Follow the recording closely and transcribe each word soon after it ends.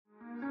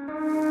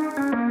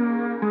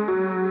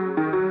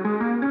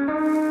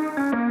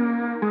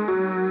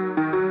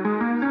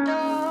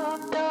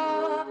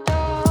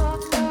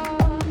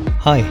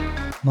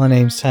Hi, my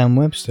name's Sam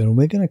Webster and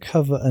we're going to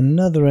cover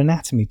another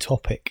anatomy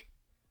topic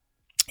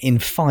in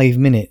 5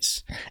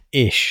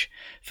 minutes-ish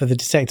for the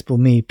Dissectable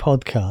Me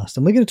podcast.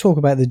 And we're going to talk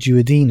about the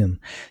duodenum.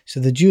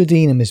 So the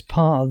duodenum is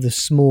part of the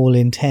small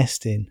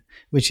intestine,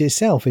 which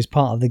itself is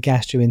part of the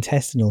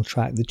gastrointestinal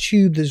tract, the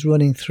tube that's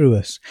running through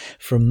us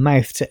from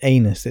mouth to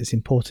anus that's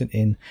important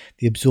in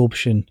the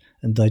absorption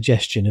and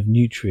digestion of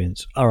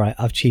nutrients. All right,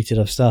 I've cheated.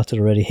 I've started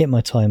already. Hit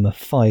my timer,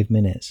 5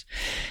 minutes.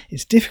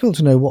 It's difficult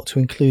to know what to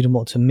include and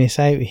what to miss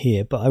out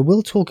here, but I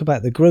will talk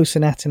about the gross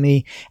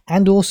anatomy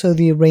and also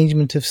the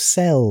arrangement of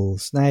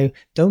cells. Now,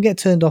 don't get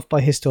turned off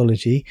by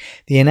histology.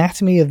 The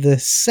anatomy of the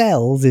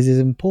cells is as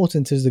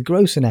important as the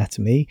gross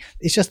anatomy.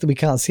 It's just that we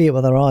can't see it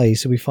with our eyes,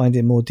 so we find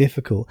it more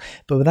difficult.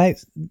 But without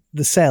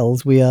the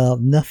cells, we are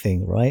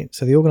nothing, right?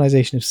 So the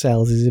organization of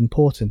cells is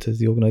important as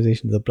the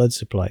organization of the blood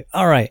supply.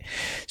 All right,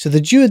 so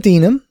the duodenum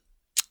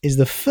is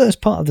the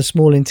first part of the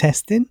small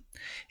intestine.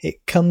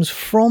 It comes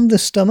from the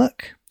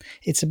stomach.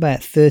 It's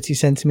about 30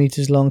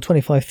 centimeters long,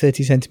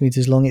 25-30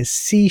 centimeters long. It's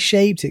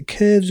C-shaped. It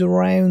curves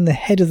around the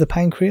head of the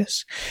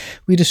pancreas.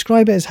 We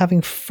describe it as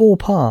having 4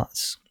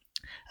 parts.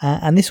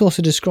 And this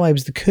also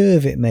describes the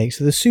curve it makes.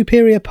 So the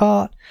superior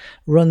part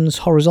runs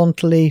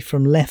horizontally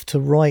from left to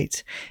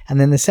right. And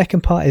then the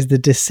second part is the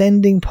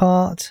descending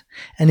part.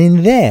 And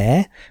in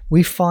there,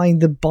 we find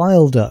the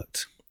bile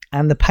duct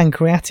and the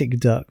pancreatic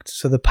duct.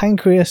 So the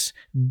pancreas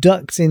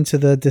ducts into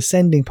the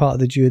descending part of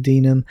the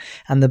duodenum,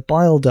 and the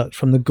bile duct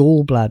from the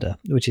gallbladder,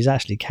 which is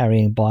actually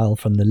carrying bile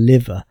from the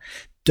liver,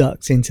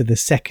 ducts into the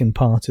second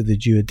part of the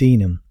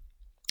duodenum.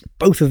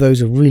 Both of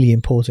those are really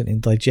important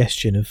in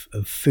digestion of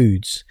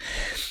foods.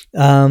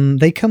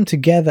 They come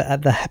together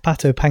at the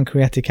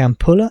hepatopancreatic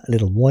ampulla, a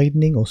little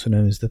widening, also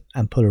known as the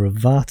ampulla of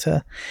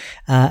Vater,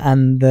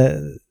 and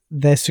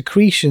their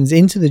secretions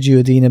into the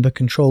duodenum are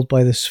controlled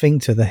by the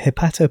sphincter, the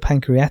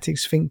hepatopancreatic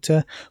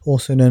sphincter,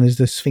 also known as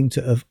the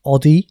sphincter of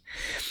Oddi.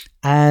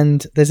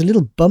 And there's a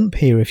little bump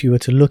here if you were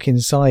to look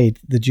inside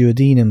the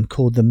duodenum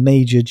called the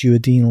major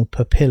duodenal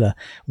papilla,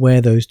 where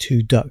those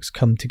two ducts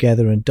come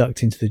together and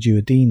duct into the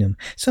duodenum.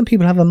 Some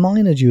people have a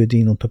minor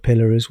duodenal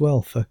papilla as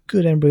well for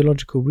good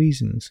embryological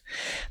reasons.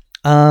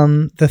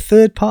 The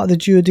third part of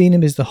the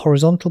duodenum is the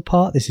horizontal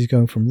part. This is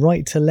going from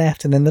right to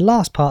left. And then the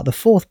last part, the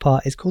fourth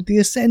part, is called the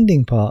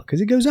ascending part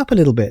because it goes up a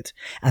little bit.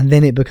 And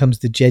then it becomes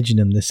the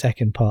jejunum, the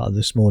second part of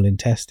the small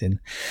intestine.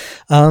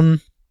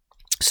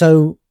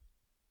 So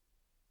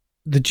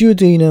the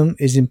duodenum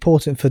is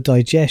important for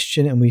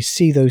digestion, and we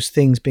see those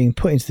things being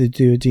put into the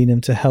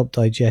duodenum to help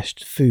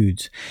digest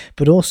foods.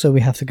 But also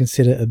we have to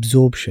consider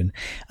absorption.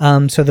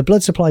 So the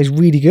blood supply is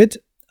really good.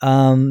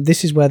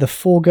 This is where the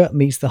foregut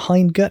meets the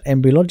hindgut,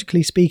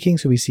 embryologically speaking.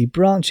 So we see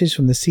branches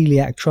from the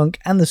celiac trunk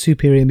and the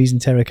superior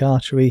mesenteric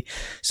artery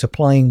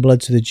supplying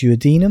blood to the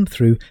duodenum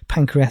through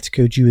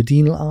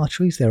pancreatico-duodenal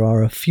arteries. There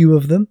are a few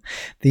of them.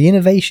 The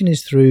innervation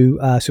is through,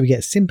 so we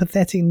get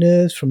sympathetic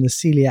nerves from the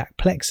celiac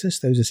plexus.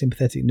 Those are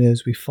sympathetic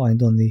nerves we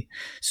find on the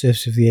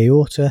surface of the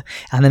aorta.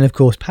 And then, of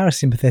course,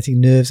 parasympathetic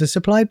nerves are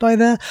supplied by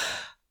the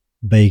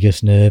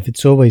vagus nerve.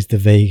 It's always the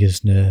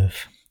vagus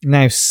nerve.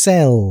 Now,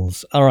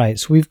 cells. All right,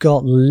 so we've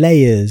got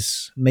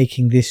layers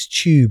making this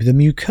tube. The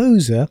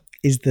mucosa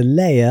is the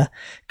layer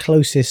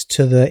closest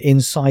to the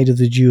inside of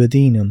the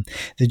duodenum.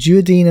 The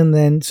duodenum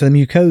then, so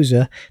the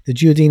mucosa, the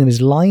duodenum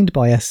is lined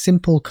by a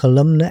simple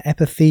columnar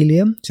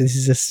epithelium. So this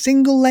is a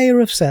single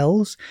layer of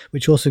cells,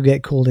 which also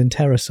get called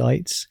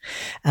enterocytes.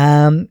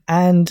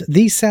 And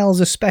these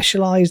cells are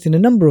specialized in a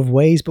number of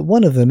ways, but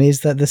one of them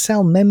is that the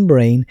cell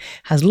membrane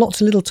has lots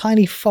of little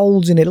tiny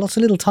folds in it, lots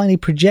of little tiny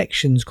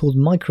projections called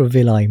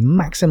microvilli,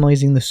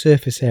 maximizing the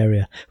surface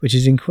area, which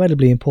is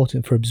incredibly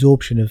important for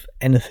absorption of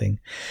anything.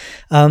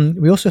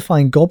 We also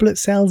find goblet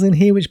cells in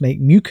here which make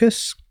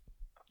mucus,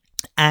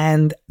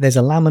 and there's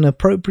a lamina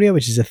propria,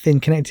 which is a thin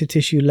connective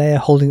tissue layer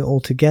holding it all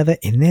together.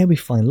 In there we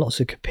find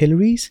lots of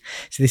capillaries.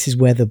 So this is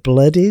where the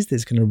blood is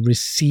that's going to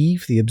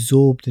receive the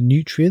absorbed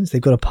nutrients.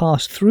 They've got to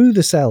pass through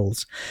the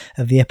cells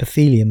of the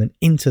epithelium and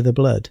into the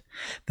blood.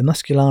 The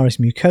muscularis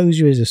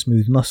mucosa is a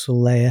smooth muscle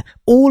layer.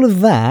 All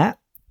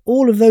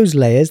of those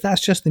layers,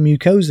 that's just the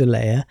mucosa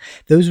layer,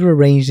 those are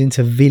arranged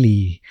into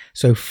villi,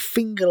 so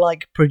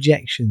finger-like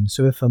projections.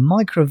 So if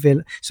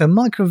microvilli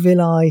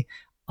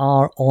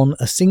are on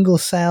a single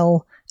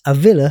cell, a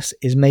villus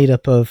is made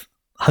up of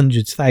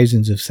hundreds,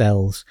 thousands of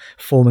cells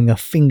forming a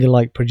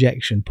finger-like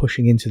projection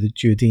pushing into the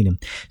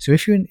duodenum. So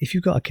if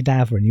you've got a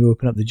cadaver and you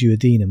open up the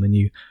duodenum and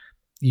you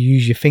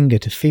use your finger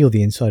to feel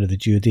the inside of the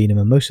duodenum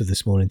and most of the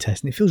small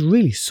intestine, it feels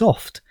really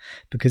soft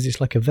because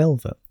it's like a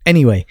velvet.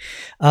 Anyway,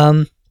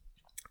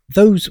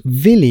 those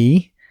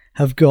villi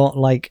have got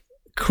like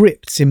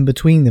crypts in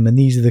between them, and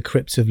these are the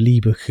crypts of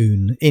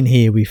Lieberkühn. In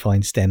here we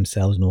find stem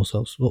cells and all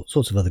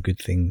sorts of other good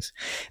things.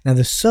 Now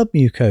the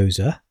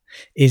submucosa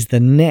is the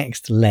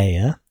next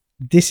layer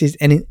this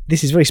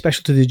is very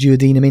special to the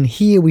duodenum. In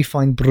here we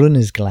find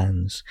Brunner's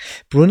glands.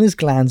 Brunner's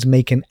glands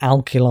make an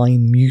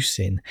alkaline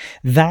mucin.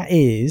 That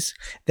is,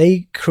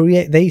 they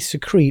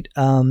secrete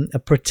a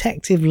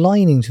protective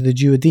lining to the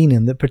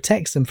duodenum that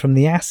protects them from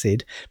the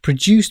acid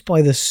produced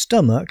by the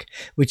stomach,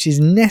 which is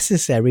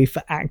necessary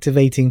for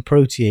activating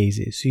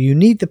proteases. So you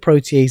need the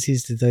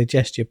proteases to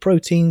digest your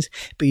proteins,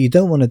 but you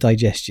don't want to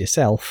digest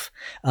yourself.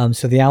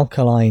 So the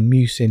alkaline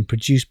mucin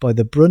produced by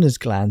the Brunner's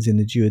glands in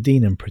the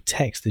duodenum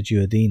protects the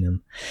duodenum.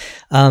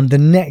 The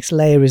next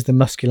layer is the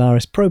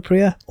muscularis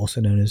propria,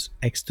 also known as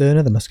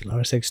externa, the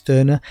muscularis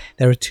externa.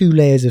 There are 2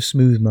 layers of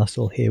smooth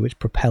muscle here which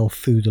propel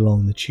food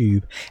along the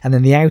tube. And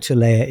then the outer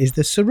layer is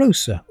the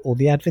serosa, or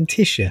the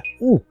adventitia,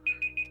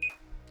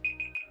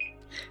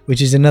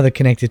 which is another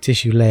connective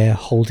tissue layer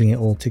holding it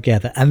all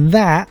together. And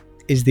that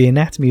is the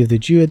anatomy of the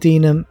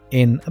duodenum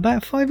in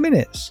about 5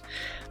 minutes.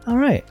 All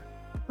right.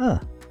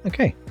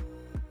 Okay.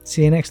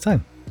 See you next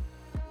time.